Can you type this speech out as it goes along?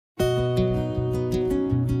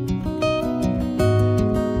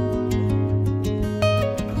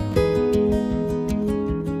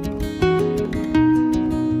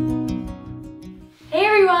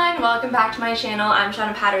back to my channel. I'm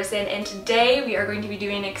Shawna Paterson and today we are going to be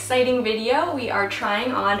doing an exciting video. We are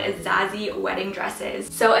trying on Azazie wedding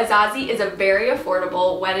dresses. So Azazie is a very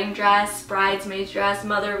affordable wedding dress, bridesmaid dress,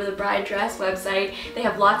 mother of the bride dress website. They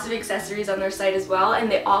have lots of accessories on their site as well,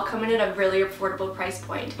 and they all come in at a really affordable price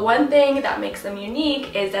point. One thing that makes them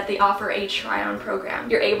unique is that they offer a try-on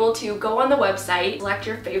program. You're able to go on the website, select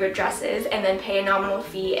your favorite dresses, and then pay a nominal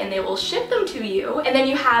fee and they will ship them to you. And then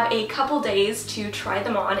you have a couple days to try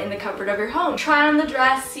them on in the comfort of your home. Try on the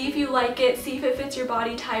dress, see if you like it, see if it fits your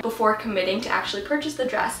body type before committing to actually purchase the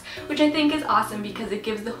dress, which I think is awesome because it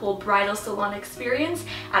gives the whole bridal salon experience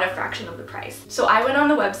at a fraction of the price. So I went on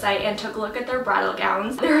the website and took a look at their bridal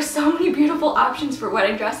gowns. There are so many beautiful options for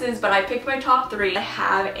wedding dresses, but I picked my top three. I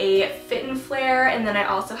have a fit and flare, and then I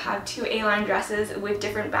also have two A-line dresses with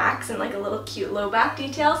different backs and like a little cute low back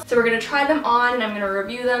details. So we're gonna try them on and I'm gonna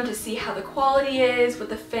review them to see how the quality is, what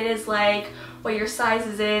the fit is like, what your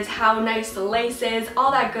sizes is, how nice the lace is,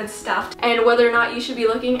 all that good stuff, and whether or not you should be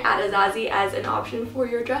looking at Azazie as an option for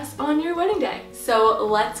your dress on your wedding day. So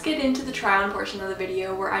let's get into the try on portion of the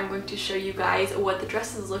video where I'm going to show you guys what the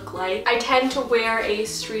dresses look like. I tend to wear a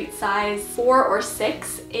street size 4 or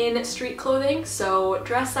 6 in street clothing, so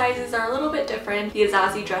dress sizes are a little bit different. The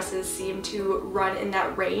Azazie dresses seem to run in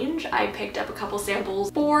that range. I picked up a couple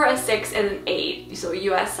samples for a 6 and an 8, so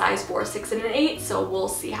US size 4, 6, and an 8, so we'll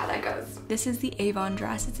see how that goes. This is the Avon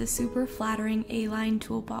dress. It's a super flattering A-line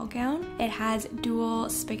tulle ball gown. It has dual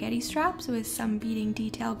spaghetti straps with some beading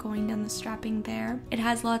detail going down the strapping there. It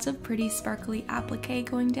has lots of pretty sparkly applique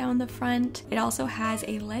going down the front. It also has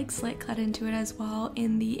a leg slit cut into it as well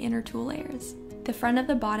in the inner tulle layers. The front of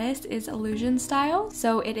the bodice is illusion style,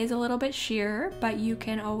 so it is a little bit sheer, but you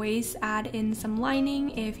can always add in some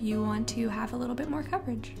lining if you want to have a little bit more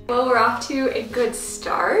coverage. Well, we're off to a good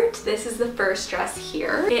start. This is the first dress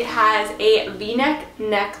here. It has a V-neck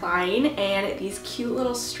neckline and these cute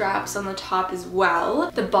little straps on the top as well.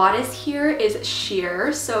 The bodice here is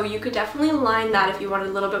sheer, so you could definitely line that if you wanted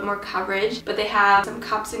a little bit more coverage, but they have some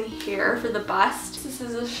cups in here for the bust. This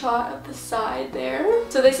is a shot of the side there.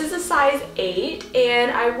 So this is a size 8.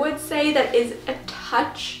 And I would say that is a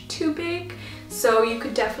touch too big, so you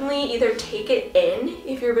could definitely either take it in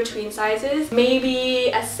if you're between sizes.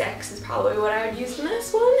 Maybe a 6 is probably what I would use in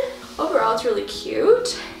this one. Overall, it's really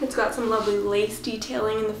cute. It's got some lovely lace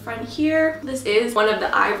detailing in the front here. This is one of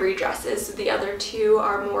the ivory dresses, so the other two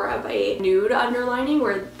are more of a nude underlining,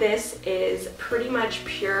 where this is pretty much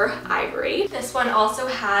pure ivory. This one also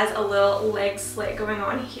has a little leg slit going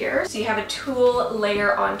on here. So you have a tulle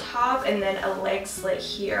layer on top and then a leg slit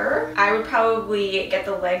here. I would probably get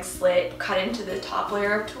the leg slit cut into the top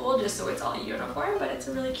layer of tulle just so it's all uniform, but it's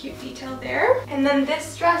a really cute detail there. And then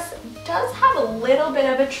this dress does have a little bit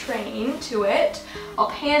of a train to it. I'll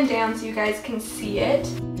pan down so you guys can see it.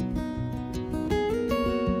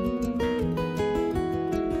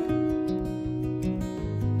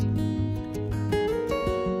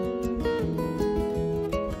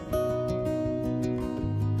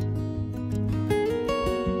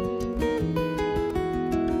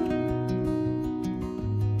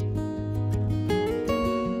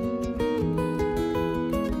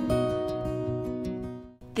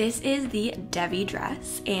 This is the Devi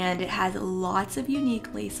dress, and it has lots of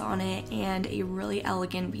unique lace on it and a really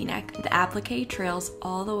elegant v-neck. The applique trails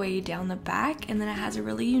all the way down the back, and then it has a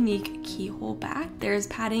really unique keyhole back. There's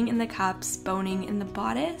padding in the cups, boning in the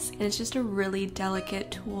bodice, and it's just a really delicate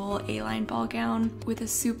tulle A-line ball gown with a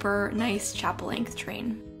super nice chapel length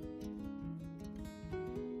train.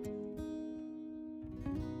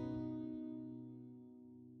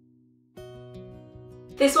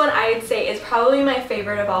 This one I'd say is probably my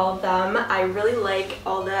favorite of all of them. I really like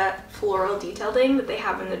all the floral detailing that they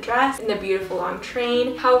have in the dress and the beautiful long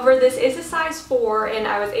train. However, this is a size 4 and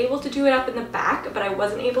I was able to do it up in the back, but I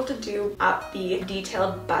wasn't able to do up the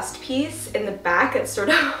detailed bust piece in the back. It's sort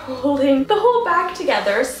of holding the whole back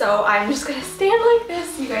together, so I'm just gonna stand like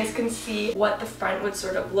this so you guys can see what the front would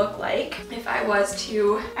sort of look like if I was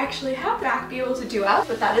to actually have back be able to do up,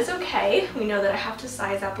 but that is okay. We know that I have to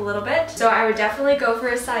size up a little bit, so I would definitely go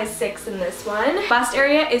for a size 6 in this one. Bust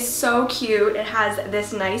area is so cute. It has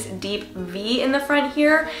this nice deep V in the front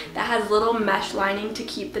here that has little mesh lining to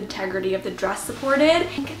keep the integrity of the dress supported. I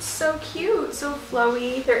think it's so cute, so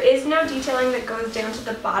flowy. There is no detailing that goes down to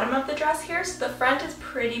the bottom of the dress here, so the front is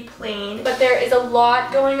pretty plain, but there is a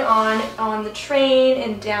lot going on the train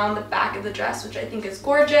and down the back of the dress, which I think is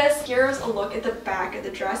gorgeous. Here's a look at the back of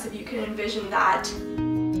the dress if you can envision that.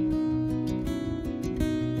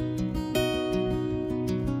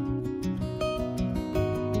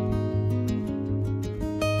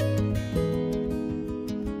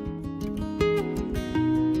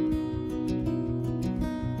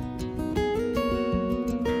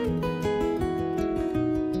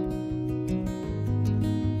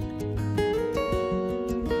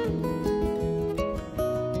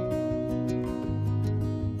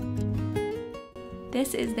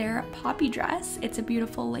 This is their poppy dress. It's a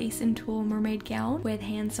beautiful lace and tulle mermaid gown with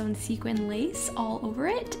hand-sewn sequin lace all over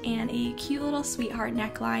it and a cute little sweetheart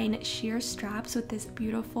neckline, sheer straps with this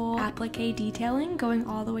beautiful applique detailing going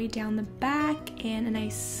all the way down the back, and a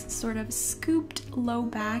nice sort of scooped low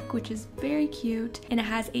back, which is very cute. And it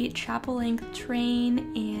has a chapel length train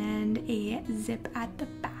and a zip at the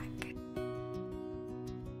back.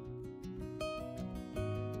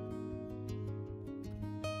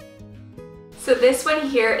 So this one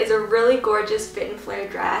here is a really gorgeous fit and flare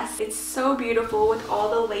dress. It's so beautiful with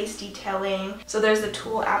all the lace detailing. So there's the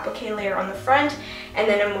tulle applique layer on the front and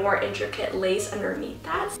then a more intricate lace underneath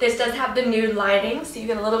that. This does have the nude lining, so you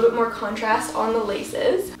get a little bit more contrast on the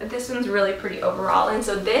laces. But this one's really pretty overall. And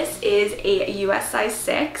so this is a US size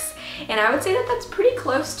 6. And I would say that that's pretty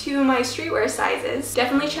close to my streetwear sizes.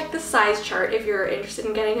 Definitely check the size chart if you're interested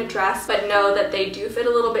in getting a dress, but know that they do fit a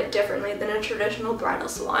little bit differently than a traditional bridal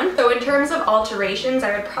salon. So in terms of alterations,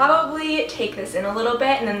 I would probably take this in a little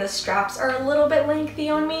bit, and then the straps are a little bit lengthy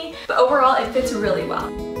on me, but overall it fits really well.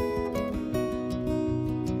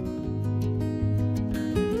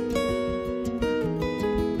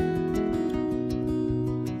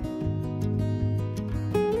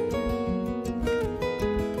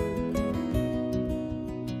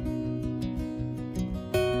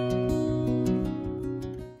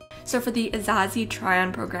 So for the Azazie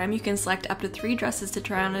try-on program, you can select up to 3 dresses to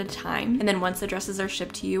try on at a time. And then once the dresses are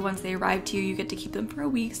shipped to you, once they arrive to you, you get to keep them for a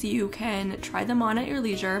week so you can try them on at your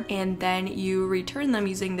leisure, and then you return them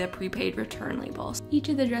using the prepaid return labels. Each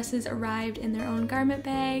of the dresses arrived in their own garment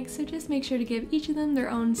bag, so just make sure to give each of them their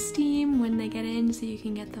own steam when they get in so you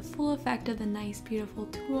can get the full effect of the nice, beautiful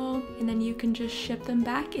tulle, and then you can just ship them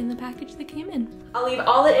back in the package that came in. I'll leave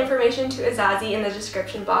all the information to Azazie in the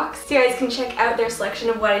description box so you guys can check out their selection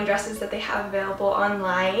of wedding dresses that they have available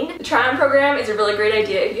online. The try-on program is a really great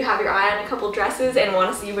idea if you have your eye on a couple dresses and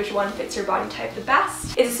want to see which one fits your body type the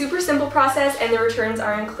best. It's a super simple process and the returns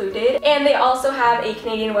are included. And they also have a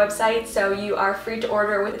Canadian website, so you are free to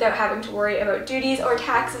order without having to worry about duties or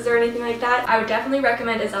taxes or anything like that. I would definitely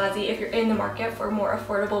recommend Azazie if you're in the market for more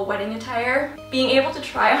affordable wedding attire. Being able to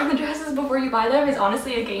try on the dresses before you buy them is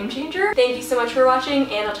honestly a game changer. Thank you so much for watching,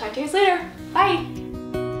 and I'll talk to you guys later. Bye!